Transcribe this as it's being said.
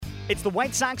It's the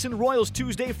White Sox and Royals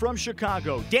Tuesday from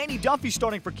Chicago. Danny Duffy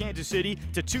starting for Kansas City.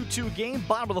 It's a 2-2 game,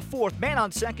 bottom of the fourth. Man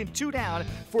on second, 2 down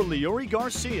for Leury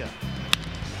Garcia.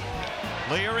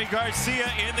 Leury Garcia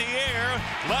in the air,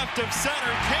 left of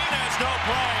center. Kane has no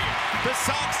play. The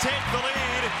Sox take the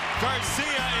lead.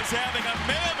 Garcia is having a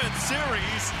mammoth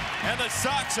series, and the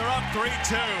Sox are up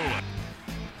 3-2.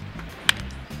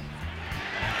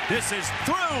 This is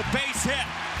through, base hit.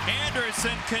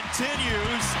 Anderson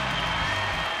continues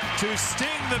to sting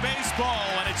the baseball,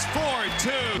 and it's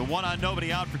 4-2. The one on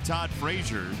nobody out for Todd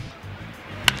Frazier.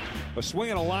 A swing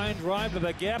and a line drive to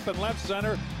the gap in left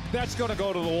center. That's going to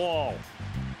go to the wall.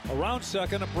 Around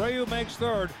second, Abreu makes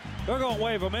third. They're going to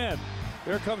wave him in.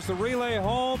 Here comes the relay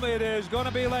home. It is going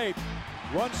to be late.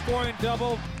 Run scoring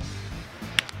double.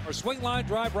 Or swing line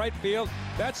drive right field.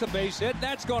 That's a base hit.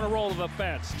 That's going to roll to the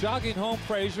fence. Jogging home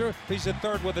Frazier. He's at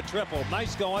third with a triple.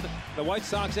 Nice going. The White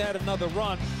Sox add another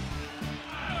run.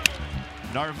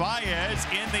 Narvaez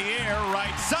in the air,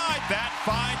 right side. That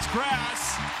finds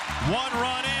grass. 1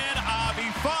 run in.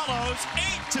 Avi follows.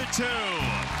 8-2.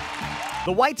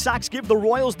 The White Sox give the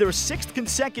Royals their 6th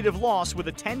consecutive loss with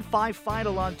a 10-5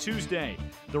 final on Tuesday.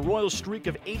 The Royals' streak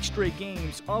of 8 straight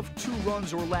games of 2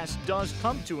 runs or less does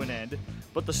come to an end,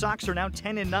 but the Sox are now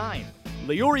 10-9.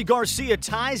 Leury Garcia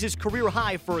ties his career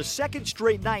high for a 2nd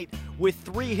straight night with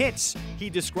 3 hits. He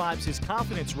describes his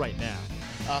confidence right now.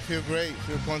 I feel great,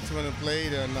 feel confident in play,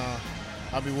 and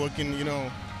I'll be working,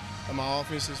 on my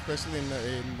offense, especially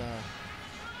they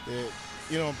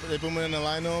put me in the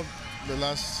lineup the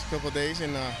last couple of days,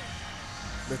 and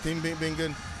the team been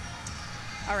good.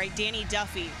 All right, Danny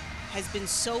Duffy has been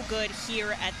so good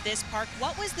here at this park.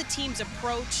 What was the team's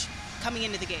approach coming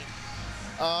into the game?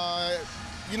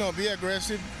 Be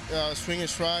aggressive, swing and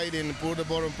stride, and put the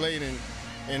ball on plate,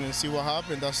 and see what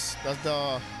happens. That's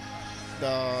the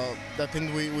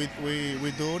thing we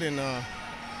do, and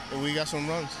we got some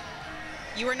runs.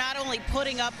 You were not only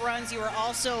putting up runs, you were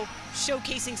also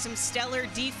showcasing some stellar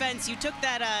defense. You took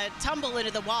that tumble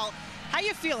into the wall. How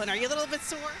you feeling? Are you a little bit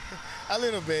sore? A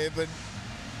little bit, but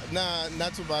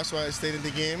not too bad. So I stayed in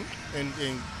the game and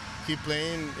keep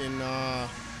playing and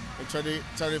try to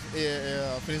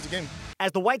finish the game.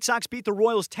 As the White Sox beat the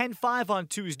Royals 10-5 on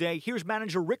Tuesday, here's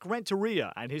manager Rick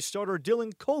Renteria and his starter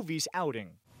Dylan Covey's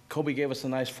outing. Covey gave us a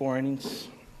nice 4 innings.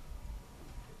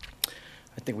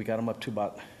 I think we got him up to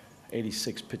about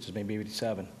 86 pitches, maybe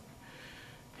 87.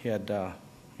 He had,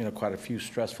 quite a few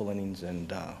stressful innings,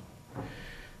 and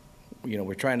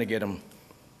we're trying to get him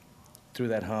through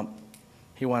that hump.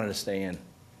 He wanted to stay in.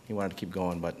 He wanted to keep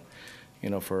going, but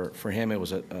for him, it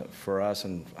was for us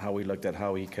and how we looked at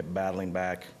how he kept battling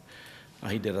back.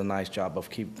 He did a nice job of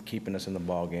keeping us in the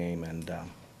ball game, and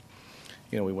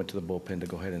we went to the bullpen to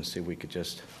go ahead and see if we could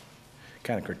just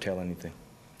kind of curtail anything.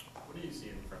 What are you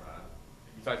seeing from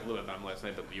you talked a little bit about him last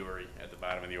night, but Leury at the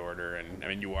bottom of the order, and I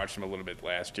mean, you watched him a little bit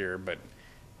last year, but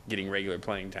getting regular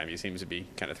playing time, he seems to be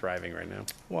kind of thriving right now.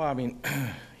 Well, I mean,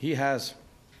 he has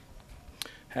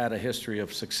had a history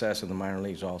of success in the minor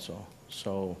leagues also.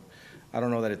 So I don't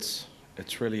know that it's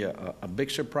really a big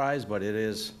surprise, but it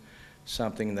is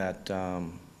something that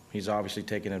he's obviously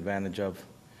taken advantage of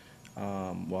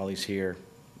while he's here.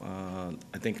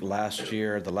 I think last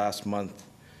year, the last month,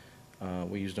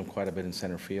 we used him quite a bit in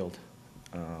center field.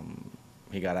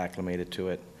 He got acclimated to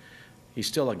it. He's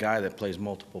still a guy that plays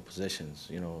multiple positions,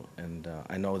 and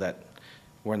I know that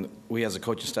when we as a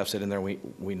coaching staff sit in there,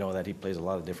 we know that he plays a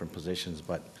lot of different positions,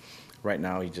 but right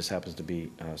now he just happens to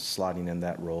be slotting in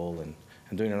that role and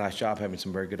doing a nice job, having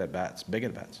some very good at-bats, big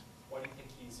at-bats. Why do you think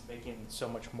he's making so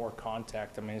much more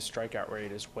contact? I mean, his strikeout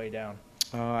rate is way down.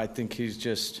 I think he's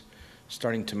just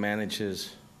starting to manage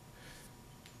his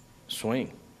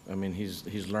swing. I mean,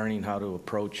 he's learning how to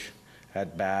approach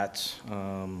at-bats.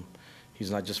 He's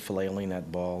not just flailing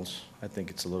at balls. I think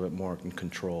it's a little bit more in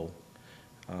control.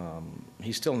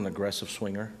 He's still an aggressive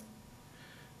swinger,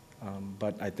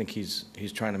 but I think he's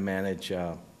trying to manage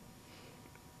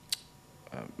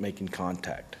making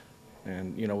contact.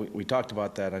 And, we talked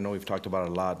about that. I know we've talked about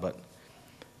it a lot, but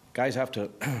guys have to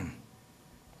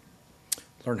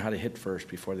learn how to hit first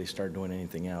before they start doing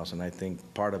anything else. And I think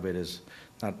part of it is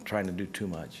not trying to do too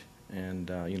much.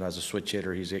 And, as a switch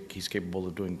hitter, he's capable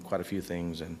of doing quite a few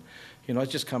things. And,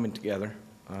 it's just coming together.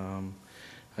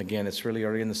 Again, it's really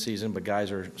early in the season, but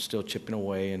guys are still chipping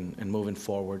away and moving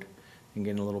forward and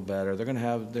getting a little better. They're going to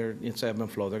have their ebb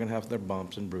and flow. They're going to have their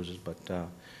bumps and bruises. But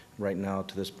right now,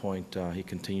 to this point, he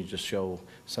continues to show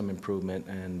some improvement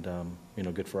and,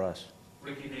 good for us.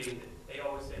 Ricky, they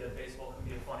always say that baseball can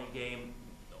be a funny game.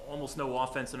 almost no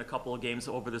offense in a couple of games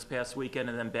over this past weekend,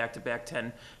 and then back-to-back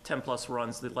 10-plus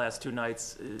runs the last two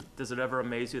nights. Does it ever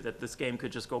amaze you that this game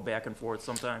could just go back and forth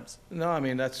sometimes? No, I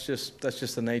mean, that's just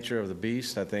the nature of the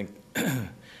beast. I think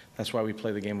that's why we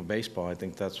play the game of baseball. I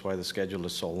think that's why the schedule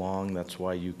is so long. That's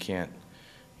why you can't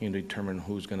determine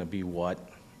who's going to be what.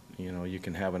 You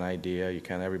can have an idea.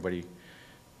 Everybody,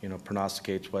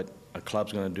 prognosticates what a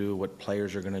club's going to do, what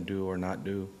players are going to do or not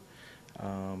do.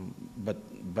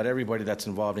 But everybody that's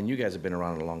involved, and you guys have been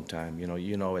around a long time,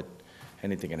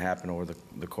 anything can happen over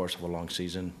the course of a long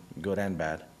season, good and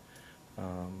bad.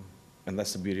 And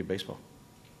that's the beauty of baseball.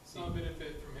 Saw a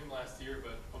benefit from him last year,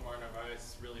 but Omar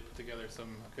Narvaez really put together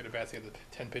some good at-bats. He had the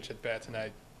 10-pitch at-bat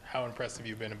tonight. How impressed have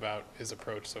you been about his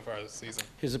approach so far this season?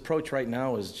 His approach right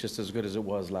now is just as good as it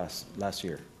was last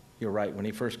year. You're right. When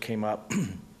he first came up,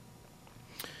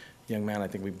 young man, I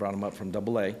think we brought him up from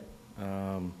Double-A.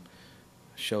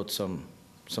 Showed some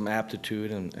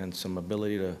aptitude and some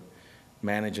ability to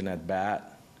manage an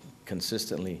at-bat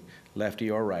consistently,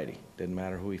 lefty or righty. Didn't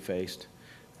matter who he faced.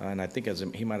 And I think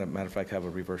he might, matter of fact, have a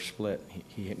reverse split.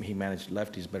 He managed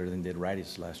lefties better than he did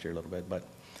righties last year a little bit. But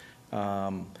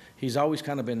he's always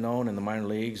kind of been known in the minor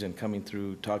leagues and coming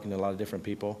through, talking to a lot of different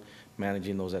people,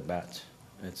 managing those at-bats.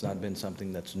 It's not been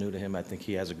something that's new to him. I think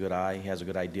he has a good eye. He has a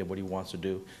good idea of what he wants to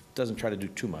do. Doesn't try to do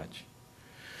too much.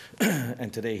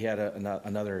 And today he had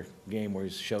another game where he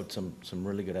showed some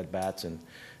really good at-bats.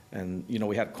 And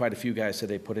we had quite a few guys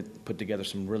today put together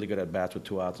some really good at-bats with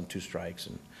 2 outs and 2 strikes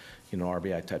and,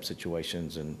 RBI type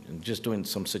situations and just doing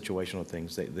some situational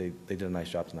things. They did a nice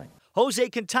job tonight. Jose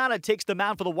Quintana takes the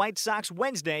mound for the White Sox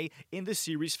Wednesday in the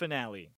series finale.